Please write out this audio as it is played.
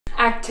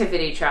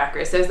activity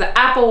trackers. There's the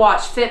Apple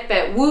Watch,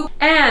 Fitbit, Whoop,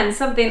 and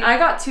something I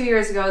got 2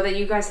 years ago that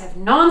you guys have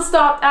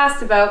non-stop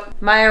asked about,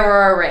 my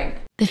Oura Ring.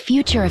 The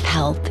future of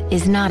health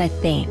is not a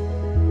thing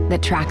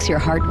that tracks your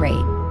heart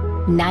rate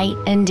night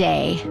and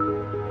day,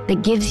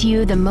 that gives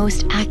you the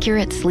most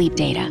accurate sleep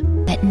data,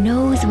 that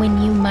knows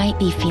when you might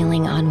be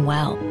feeling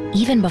unwell,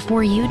 even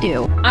before you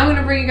do. I'm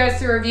gonna bring you guys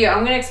through a review.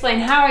 I'm gonna explain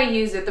how I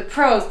use it, the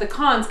pros, the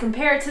cons,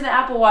 compare it to the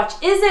Apple Watch.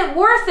 Is it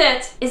worth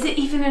it? Is it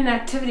even an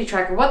activity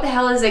tracker? What the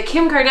hell is it?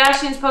 Kim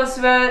Kardashian's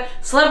posted about it.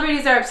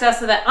 Celebrities are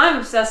obsessed with it. I'm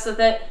obsessed with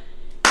it.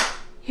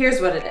 Here's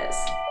what it is.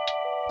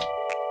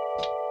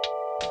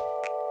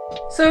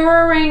 So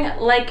Oura Ring,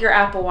 like your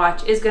Apple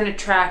Watch, is going to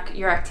track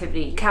your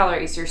activity,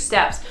 calories, your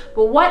steps.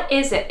 But what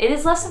is it? It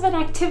is less of an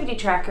activity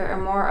tracker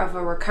and more of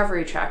a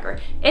recovery tracker.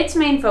 Its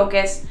main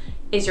focus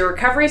is your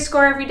recovery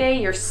score every day,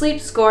 your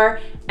sleep score,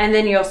 and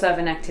then you also have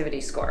an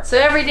activity score. So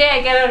every day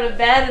I get out of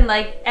bed and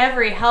like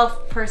every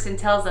health person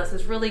tells us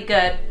is really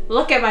good,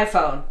 look at my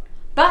phone.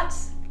 But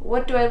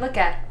what do I look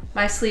at?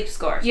 My sleep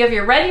score. You have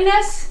your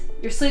readiness,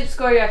 your sleep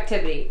score, your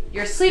activity.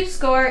 Your sleep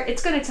score,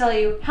 it's gonna tell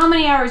you how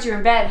many hours you're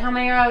in bed, how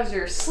many hours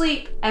you're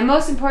asleep, and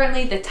most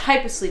importantly, the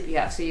type of sleep you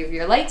have. So you have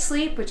your light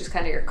sleep, which is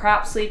kind of your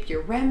crap sleep.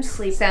 Your REM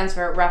sleep stands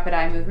for rapid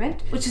eye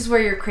movement, which is where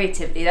your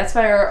creativity, that's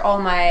where all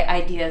my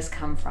ideas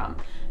come from.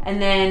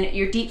 And then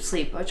your deep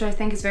sleep, which I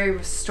think is very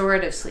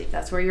restorative sleep.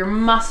 That's where your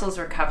muscles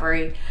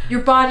recovery,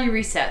 your body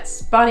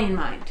resets, body and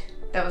mind.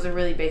 That was a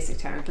really basic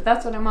term, but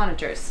that's what it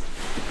monitors.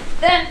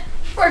 Then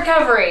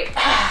recovery.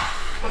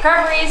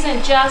 Recovery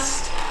isn't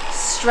just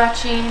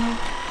stretching,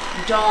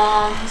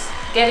 DOMs,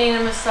 getting a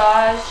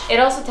massage. It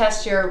also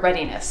tests your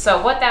readiness.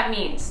 So what that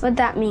means. What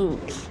that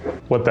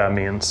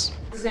means.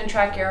 This is gonna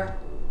track your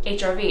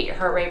HRV, your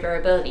heart rate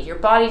variability, your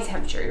body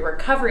temperature, your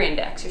recovery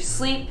index, your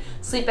sleep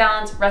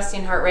balance,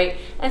 resting heart rate,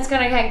 and it's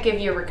gonna give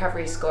you a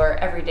recovery score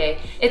every day.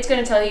 It's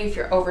gonna tell you if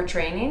you're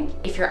overtraining,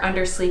 if you're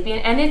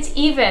undersleeping, and it's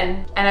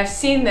even, and I've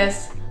seen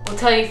this, will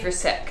tell you if you're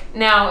sick.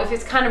 Now, if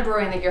it's kind of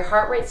brewing, like your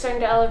heart rate's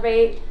starting to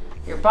elevate,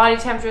 your body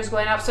temperature is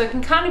going up, so it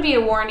can kind of be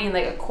a warning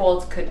like a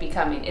cold could be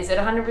coming. Is it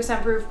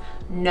 100% proof?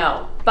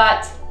 No.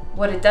 But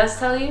what it does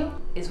tell you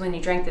is when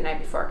you drank the night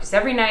before, because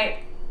every night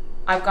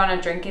I've gone on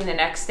drinking the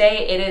next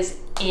day, it is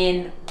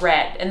in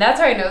red. And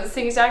that's how I know this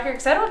thing is accurate,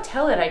 because I don't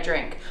tell it I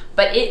drink,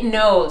 but it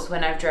knows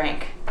when I've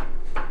drank.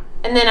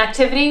 And then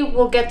activity,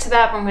 we'll get to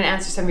that, but I'm gonna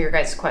answer some of your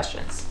guys'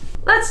 questions.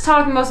 Let's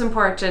talk the most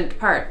important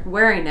part,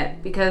 wearing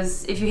it,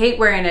 because if you hate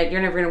wearing it,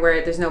 you're never gonna wear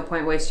it. There's no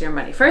point wasting your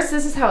money. First,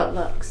 this is how it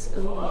looks.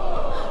 Ooh.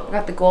 I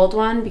got the gold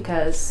one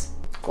because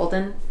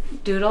golden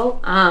doodle.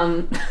 I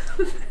don't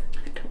know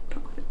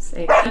what to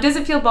say. Does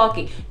it feel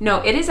bulky?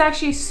 No, it is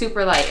actually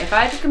super light. If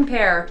I had to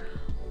compare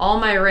all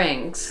my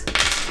rings,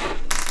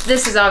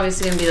 this is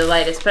obviously gonna be the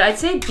lightest, but I'd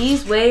say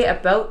these weigh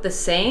about the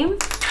same.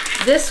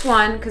 This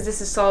one, because this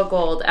is solid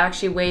gold,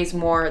 actually weighs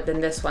more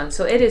than this one.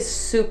 So it is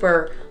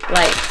super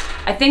light.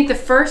 I think the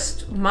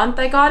first month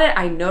I got it,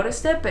 I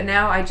noticed it, but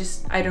now I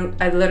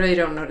literally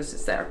don't notice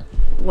it's there.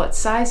 What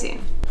sizing?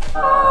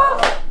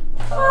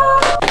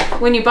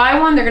 When you buy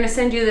one, they're gonna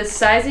send you this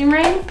sizing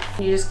ring.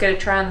 You just gotta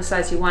try on the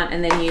size you want,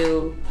 and then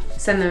you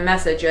send them a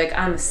message. You're like,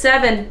 I'm a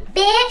 7,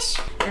 bitch,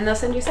 and they'll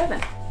send you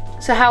 7.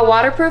 So how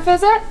waterproof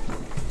is it?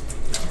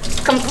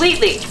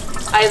 Completely.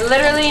 I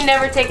literally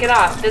never take it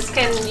off. You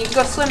can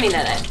go swimming in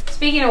it.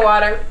 Speaking of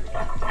water,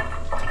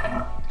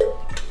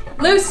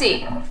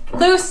 Lucy,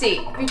 will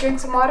you drink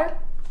some water?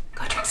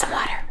 Go drink some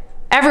water.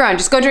 Everyone,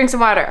 just go drink some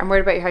water. I'm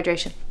worried about your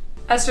hydration.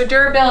 As for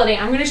durability,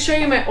 I'm gonna show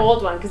you my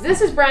old one, because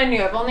this is brand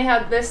new. I've only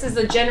had, this is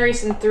the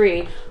Generation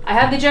 3. I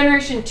had the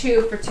Generation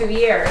 2 for 2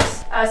 years.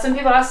 Some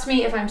people asked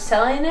me if I'm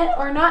selling it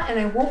or not, and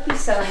I won't be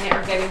selling it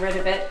or getting rid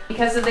of it,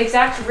 because of the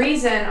exact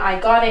reason I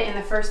got it in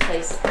the first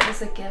place. It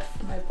was a gift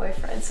from my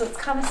boyfriend, so it's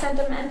kind of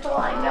sentimental,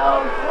 I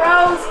know.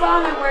 Gross,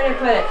 vomit, where did I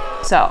put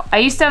it? So, I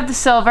used to have the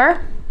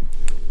silver,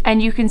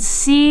 and you can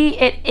see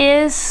it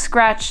is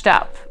scratched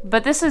up,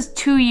 but this is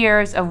 2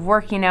 years of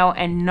working out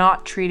and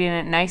not treating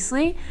it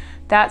nicely.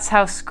 That's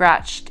how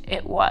scratched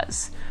it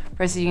was.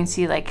 Versus you can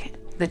see like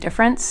the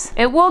difference.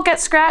 It will get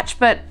scratched,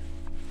 but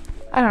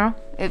I don't know.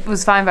 It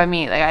was fine by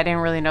me. Like I didn't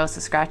really notice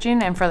the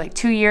scratching, and for like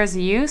 2 years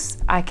of use,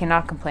 I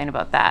cannot complain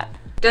about that.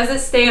 Does it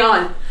stay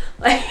on?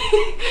 Like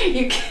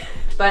you can,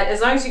 but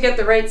as long as you get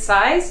the right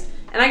size,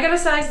 and I got a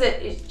size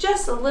that is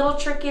just a little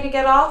tricky to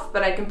get off,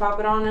 but I can pop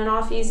it on and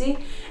off easy.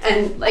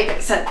 And like I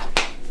said,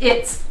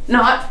 it's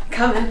not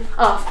coming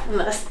off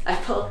unless I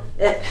pull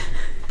it.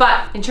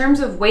 But in terms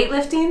of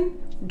weightlifting,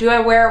 do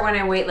I wear it when I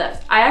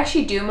weightlift? I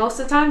actually do most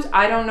of the times.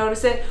 I don't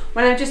notice it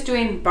when I'm just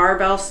doing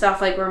barbell stuff,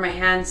 like where my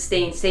hands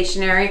staying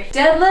stationary.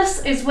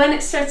 Deadlifts is when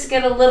it starts to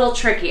get a little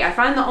tricky. I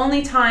find the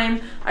only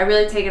time I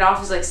really take it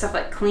off is like stuff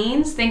like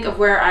cleans. Think of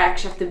where I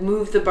actually have to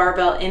move the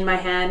barbell in my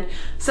hand.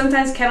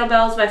 Sometimes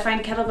kettlebells, but I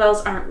find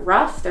kettlebells aren't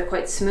rough. They're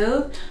quite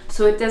smooth,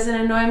 so it doesn't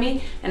annoy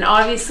me. And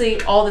obviously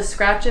all the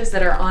scratches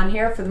that are on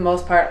here for the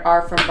most part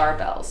are from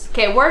barbells.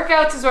 Okay,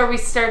 workouts is where we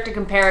start to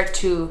compare it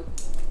to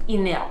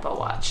in the Apple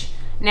Watch.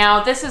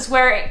 Now this is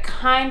where it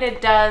kind of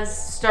does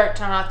start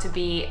to not to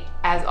be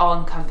as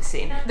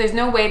all-encompassing. There's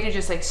no way to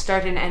just like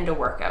start and end a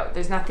workout.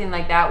 There's nothing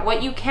like that.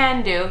 What you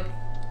can do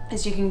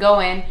is you can go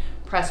in,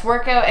 press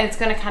workout, and it's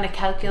gonna kind of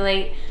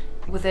calculate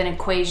with an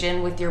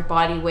equation with your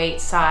body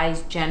weight,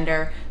 size,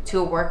 gender to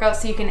a workout,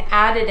 so you can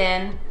add it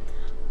in,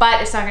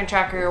 but it's not gonna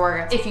track your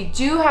workout. If you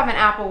do have an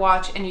Apple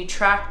Watch and you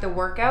track the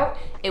workout,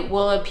 it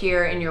will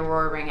appear in your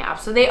Oura Ring app.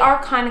 So they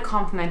are kind of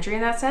complementary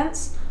in that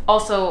sense.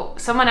 Also,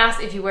 someone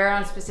asked if you wear it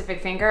on a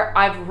specific finger.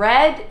 I've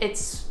read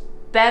it's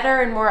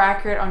better and more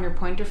accurate on your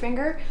pointer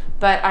finger,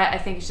 but I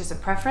think it's just a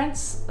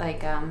preference.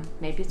 Like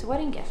maybe it's a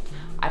wedding gift.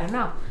 I don't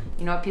know.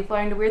 You know what, people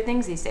are into weird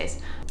things these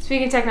days.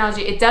 Speaking of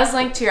technology, it does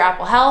link to your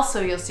Apple Health, so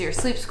you'll see your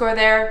sleep score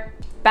there.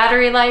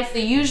 Battery life,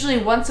 usually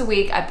once a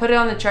week, I put it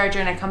on the charger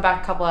and I come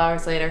back a couple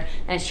hours later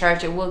and it's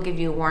charged. It will give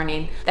you a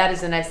warning. That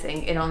is a nice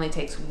thing. It only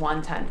takes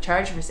one time to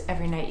charge versus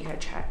every night you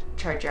gotta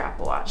charge your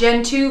Apple Watch.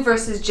 Gen 2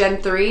 versus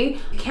Gen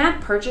 3. You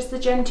can't purchase the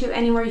Gen 2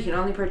 anywhere. You can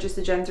only purchase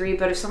the Gen 3,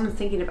 but if someone's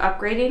thinking of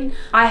upgrading,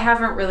 I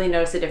haven't really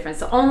noticed a difference.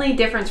 The only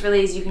difference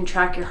really is you can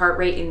track your heart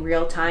rate in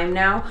real time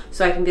now.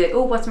 So I can be like,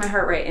 oh, what's my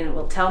heart rate? And it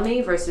will tell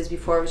me, versus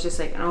before it was just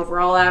like an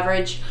overall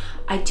average.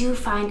 I do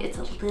find it's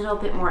a little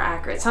bit more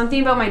accurate.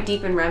 Something about my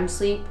deep and REM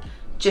sleep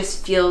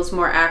just feels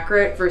more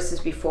accurate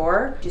versus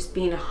before. Just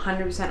being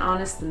 100%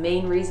 honest, the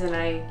main reason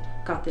I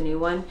got the new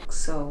one,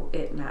 so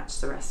it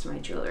matched the rest of my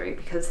jewelry,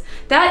 because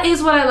that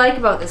is what I like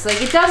about this. Like,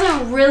 it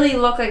doesn't really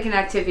look like an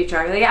activity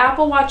tracker. Like an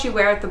Apple Watch you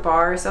wear at the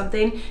bar or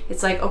something,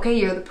 it's like, okay,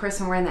 you're the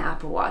person wearing the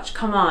Apple Watch.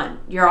 Come on,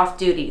 you're off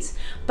duties.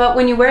 But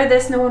when you wear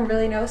this, no one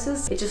really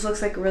notices. It just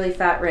looks like a really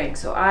fat ring.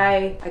 So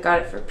I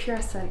got it for pure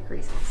aesthetic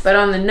reasons. But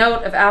on the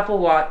note of Apple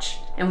Watch,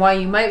 and why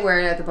you might wear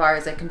it at the bar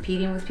is like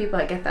competing with people.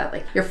 I get that.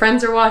 Like your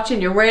friends are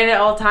watching, you're wearing it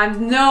all the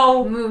time.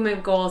 No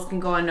movement goals can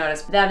go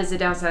unnoticed. That is the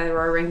downside of the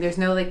Oura Ring. There's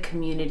no like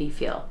community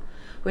feel,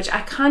 which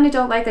I kind of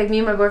don't like. Like me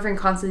and my boyfriend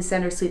constantly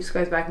send our sleep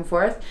scores back and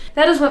forth.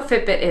 That is what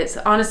Fitbit is.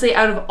 Honestly,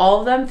 out of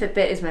all of them,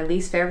 Fitbit is my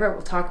least favorite.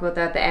 We'll talk about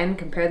that at the end,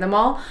 compare them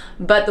all.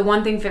 But the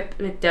one thing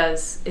Fitbit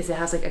does is it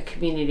has like a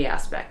community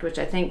aspect, which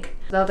I think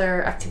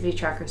other activity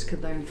trackers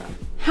could learn from.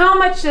 How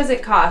much does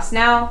it cost?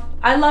 Now,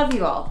 I love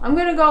you all. I'm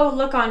gonna go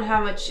look on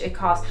how much it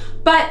costs.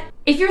 But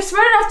if you're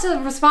smart enough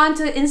to respond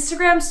to the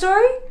Instagram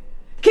story,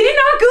 can you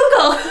not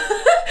Google?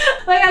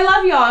 Like, I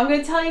love y'all. I'm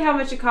gonna tell you how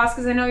much it costs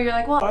because I know you're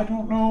like, well, I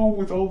don't know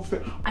with all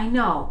the... I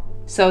know.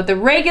 So the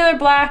regular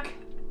black,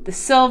 the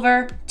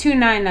silver,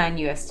 $299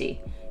 USD.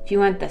 If you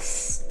want the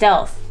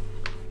stealth,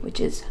 which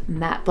is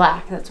matte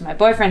black, that's what my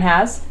boyfriend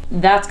has,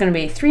 that's gonna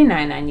be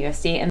 $399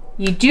 USD. And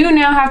you do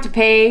now have to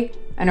pay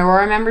an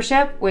Aurora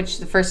membership, which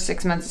the first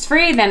 6 months is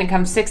free, then it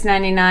comes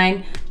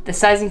 $699. The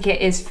sizing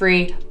kit is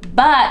free,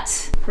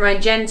 but for my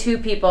Gen 2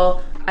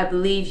 people, I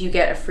believe you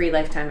get a free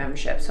lifetime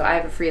membership. So I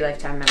have a free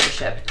lifetime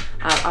membership.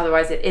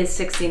 Otherwise it is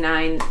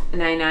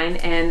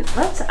 $69.99, and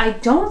I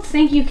don't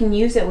think you can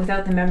use it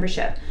without the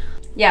membership.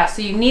 Yeah,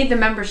 so you need the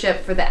membership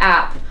for the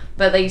app,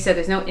 but like you said,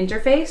 there's no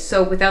interface,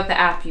 so without the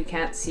app you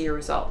can't see your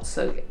results.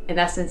 So in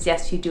essence,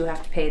 yes, you do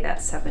have to pay that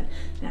 $7.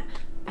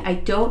 I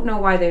don't know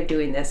why they're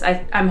doing this.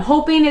 I'm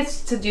hoping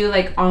it's to do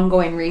like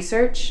ongoing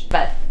research,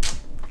 but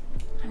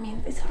I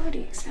mean, it's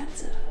already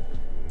expensive.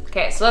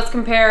 Okay, so let's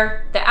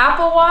compare the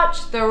Apple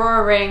Watch, the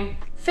Oura Ring,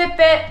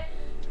 Fitbit,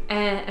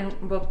 and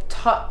we'll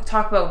talk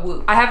about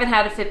Whoop. I haven't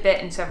had a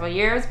Fitbit in several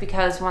years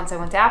because once I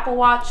went to Apple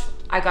Watch,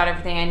 I got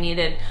everything I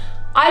needed.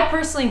 I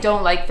personally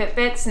don't like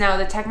Fitbits. Now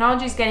the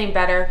technology is getting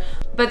better,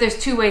 but there's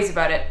two ways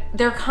about it.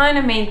 Their kind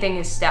of main thing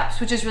is steps,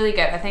 which is really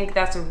good. I think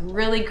that's a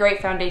really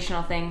great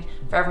foundational thing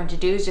for everyone to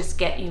do, is just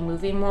get you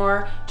moving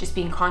more, just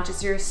being conscious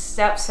of your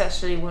steps,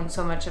 especially when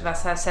so much of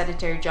us have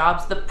sedentary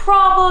jobs. The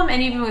problem,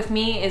 and even with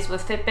me, is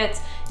with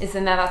Fitbits, is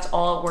then that's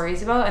all it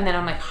worries about, and then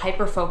I'm like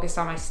hyper focused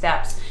on my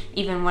steps,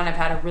 even when I've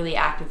had a really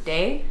active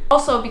day.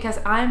 Also, because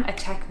I'm a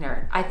tech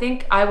nerd, I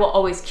think I will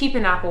always keep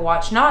an Apple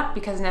Watch, not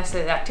because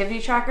necessarily the activity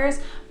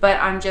trackers,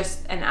 but I'm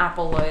just an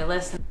Apple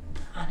loyalist.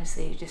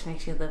 Honestly, it just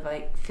makes you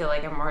feel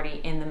like I'm already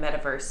in the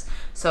metaverse.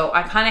 So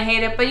I kind of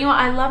hate it, but you know what?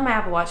 I love my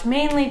Apple Watch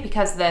mainly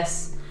because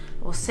this.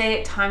 We'll say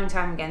it time and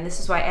time again.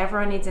 This is why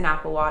everyone needs an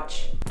Apple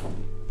Watch.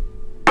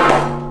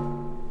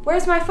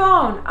 Where's my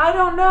phone? I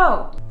don't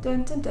know.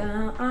 Dun dun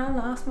dun, I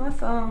lost my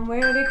phone.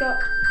 Where did it go?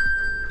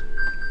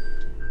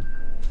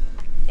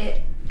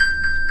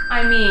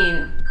 I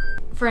mean,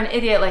 for an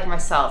idiot like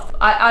myself,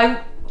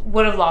 I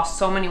would have lost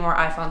so many more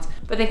iPhones.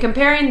 But then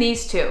comparing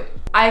these two,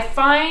 I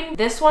find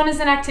this one is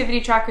an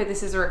activity tracker,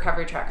 this is a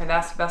recovery tracker.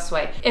 That's the best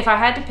way. If I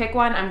had to pick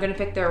one, I'm gonna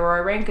pick the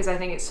Oura Ring because I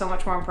think it's so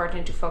much more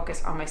important to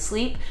focus on my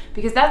sleep,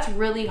 because that's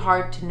really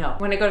hard to know.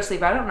 When I go to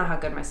sleep, I don't know how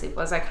good my sleep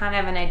was. I kind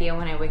of have an idea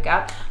when I wake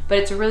up, but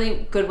it's a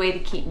really good way to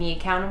keep me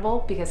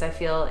accountable, because I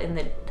feel in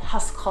the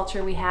hustle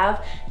culture we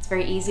have, it's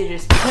very easy to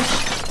just push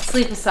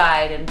sleep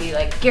aside and be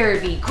like, Gary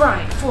Vee,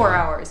 grind 4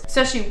 hours.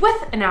 Especially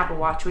with an Apple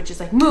Watch, which is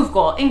like move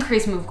goal,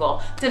 increase move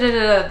goal,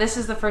 da-da-da-da. This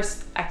is the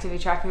first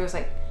activity tracker who was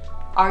like,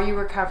 are you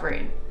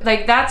recovering?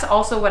 Like, that's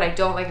also what I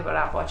don't like about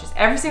Apple Watches.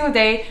 Every single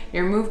day,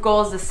 your move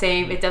goal is the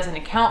same. It doesn't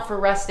account for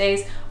rest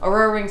days.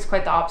 Oura Ring's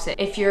quite the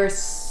opposite. If your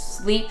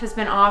sleep has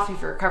been off,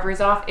 if your recovery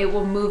is off, it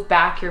will move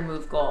back your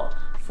move goal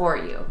for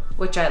you,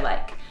 which I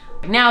like.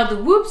 Now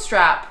the Whoop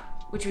strap,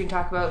 which we can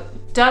talk about,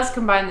 does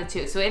combine the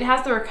two. So it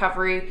has the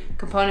recovery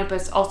component, but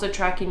it's also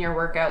tracking your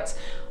workouts.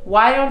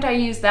 Why don't I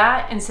use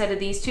that instead of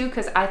these two?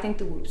 Because I think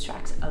the Whoop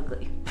strap's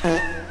ugly.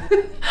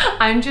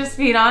 I'm just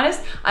being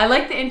honest. I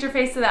like the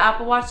interface of the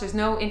Apple Watch. There's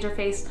no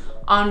interface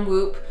on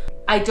Whoop.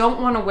 I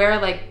don't want to wear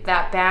like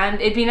that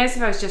band. It'd be nice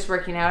if I was just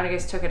working out, I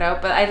guess took it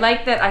out, but I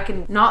like that I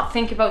can not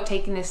think about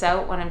taking this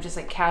out when I'm just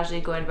like casually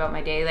going about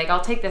my day. Like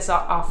I'll take this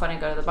off when I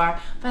go to the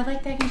bar, but I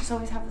like that I can just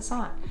always have this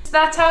on. So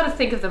that's how to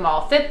think of them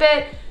all.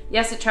 Fitbit,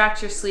 yes, it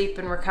tracks your sleep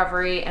and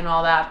recovery and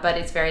all that, but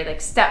it's very like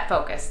step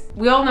focused.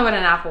 We all know what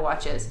an Apple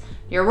Watch is.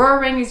 Your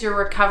Oura Ring is your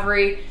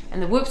recovery,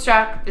 and the Whoop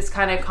strap is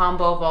kind of a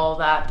combo of all of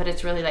that, but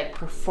it's really like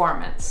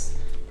performance.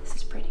 This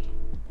is pretty,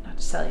 not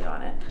to sell you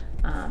on it,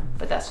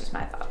 but that's just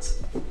my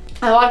thoughts.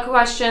 A lot of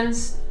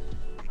questions.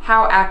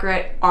 How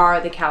accurate are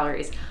the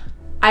calories?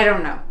 I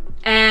don't know.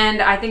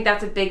 And I think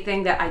that's a big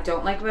thing that I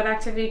don't like about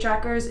activity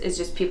trackers, is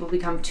just people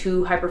become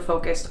too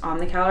hyper-focused on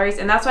the calories.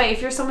 And that's why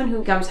if you're someone who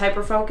becomes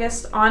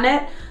hyper-focused on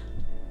it,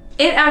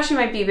 it actually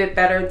might be a bit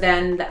better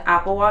than the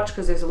Apple Watch,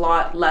 because there's a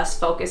lot less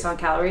focus on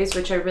calories,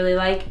 which I really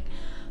like.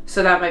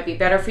 So that might be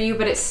better for you,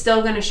 but it's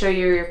still gonna show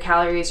you your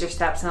calories, your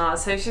steps and all that.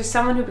 So if you're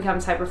someone who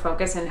becomes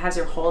hyper-focused and has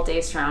your whole day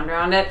surround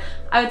around it,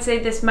 I would say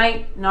this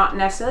might not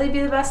necessarily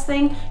be the best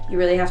thing. You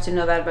really have to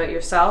know that about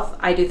yourself.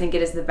 I do think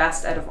it is the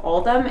best out of all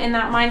of them in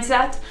that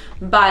mindset,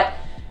 but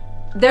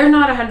they're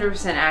not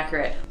 100%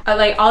 accurate.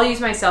 I'll use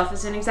myself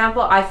as an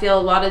example. I feel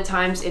a lot of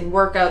times in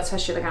workouts,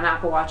 especially like on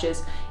Apple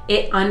Watches,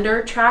 it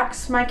under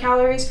tracks my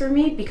calories for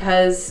me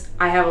because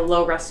I have a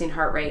low resting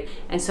heart rate,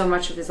 and so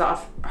much of it is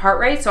off heart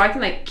rate. So I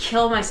can like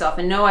kill myself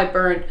and know I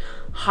burned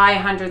high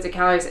hundreds of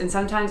calories, and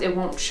sometimes it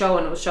won't show,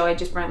 and it will show I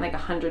just burned like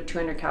 100,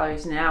 200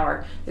 calories an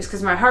hour just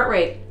because my heart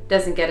rate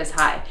doesn't get as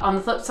high. On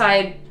the flip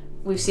side,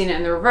 we've seen it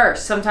in the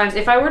reverse. Sometimes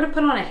if I were to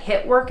put on a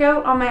HIIT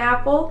workout on my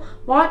Apple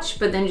Watch,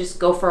 but then just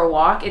go for a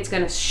walk, it's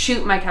gonna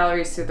shoot my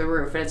calories through the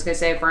roof, and it's gonna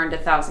say I burned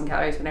 1,000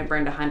 calories when I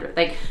burned 100.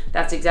 Like,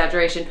 that's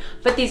exaggeration,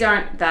 but these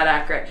aren't that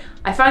accurate.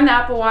 I find the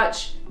Apple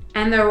Watch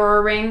and the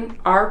Oura Ring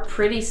are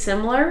pretty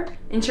similar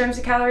in terms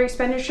of calorie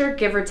expenditure,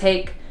 give or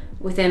take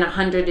within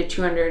 100 to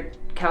 200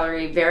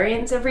 calorie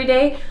variance every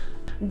day.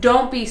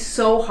 Don't be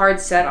so hard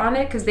set on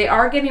it, because they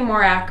are getting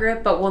more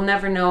accurate, but we'll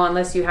never know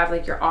unless you have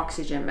like your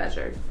oxygen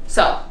measured.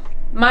 So,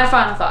 my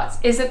final thoughts.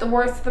 Is it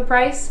worth the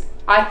price?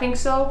 I think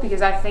so,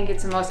 because I think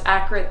it's the most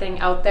accurate thing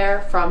out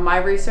there from my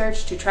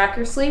research to track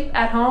your sleep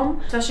at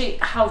home, especially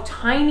how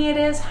tiny it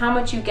is, how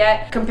much you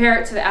get. Compare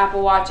it to the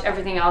Apple Watch,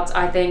 everything else,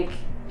 I think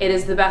it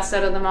is the best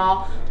out of them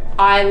all.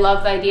 I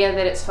love the idea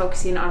that it's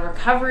focusing on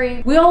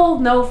recovery. We all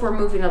know if we're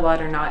moving a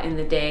lot or not in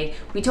the day.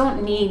 We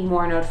don't need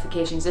more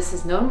notifications. This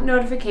is no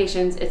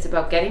notifications. It's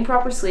about getting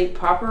proper sleep,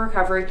 proper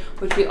recovery,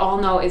 which we all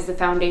know is the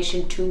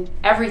foundation to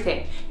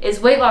everything.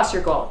 Is weight loss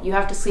your goal? You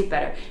have to sleep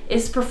better.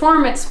 Is sports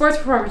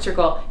performance your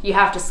goal? You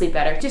have to sleep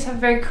better. You just have a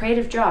very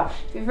creative job.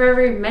 You have a very,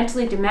 very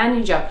mentally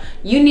demanding job.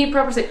 You need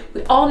proper sleep.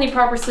 We all need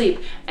proper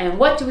sleep. And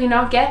what do we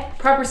not get?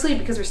 Proper sleep,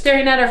 because we're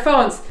staring at our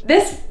phones.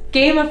 This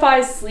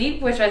gamifies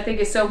sleep, which I think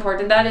is so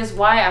important. That is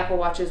why Apple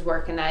Watches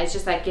work, and that is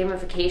just that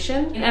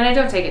gamification. And I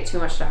don't take it too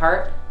much to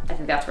heart. I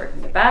think that's where it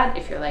can get bad.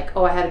 If you're like,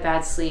 oh, I had a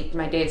bad sleep,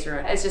 my day's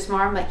ruined. It's just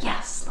more, I'm like,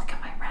 yes, look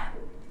at my REM.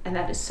 And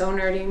that is so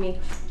nerdy of me,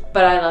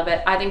 but I love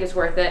it. I think it's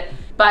worth it.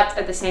 But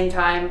at the same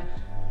time,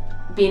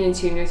 being in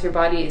tune with your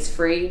body is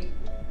free.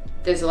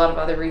 There's a lot of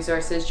other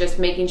resources. Just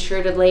making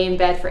sure to lay in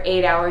bed for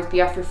 8 hours,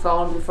 be off your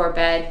phone before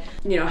bed,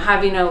 you know,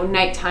 having a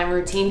nighttime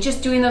routine,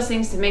 just doing those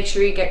things to make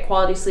sure you get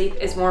quality sleep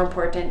is more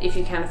important if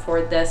you can't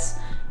afford this.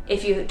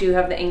 If you do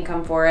have the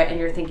income for it and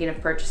you're thinking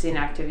of purchasing an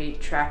activity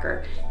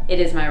tracker,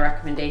 it is my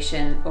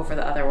recommendation over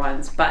the other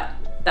ones. But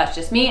that's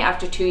just me.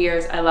 After 2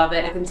 years, I love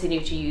it. I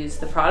continue to use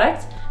the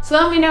product. So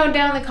let me know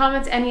down in the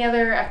comments any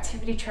other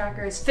activity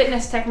trackers,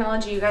 fitness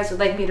technology you guys would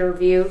like me to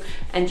review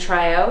and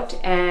try out.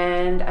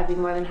 And I'd be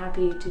more than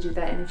happy to do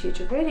that in a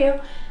future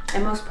video.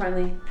 And most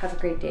importantly, have a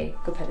great day.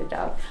 Go pet a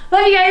dog.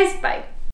 Love you guys. Bye.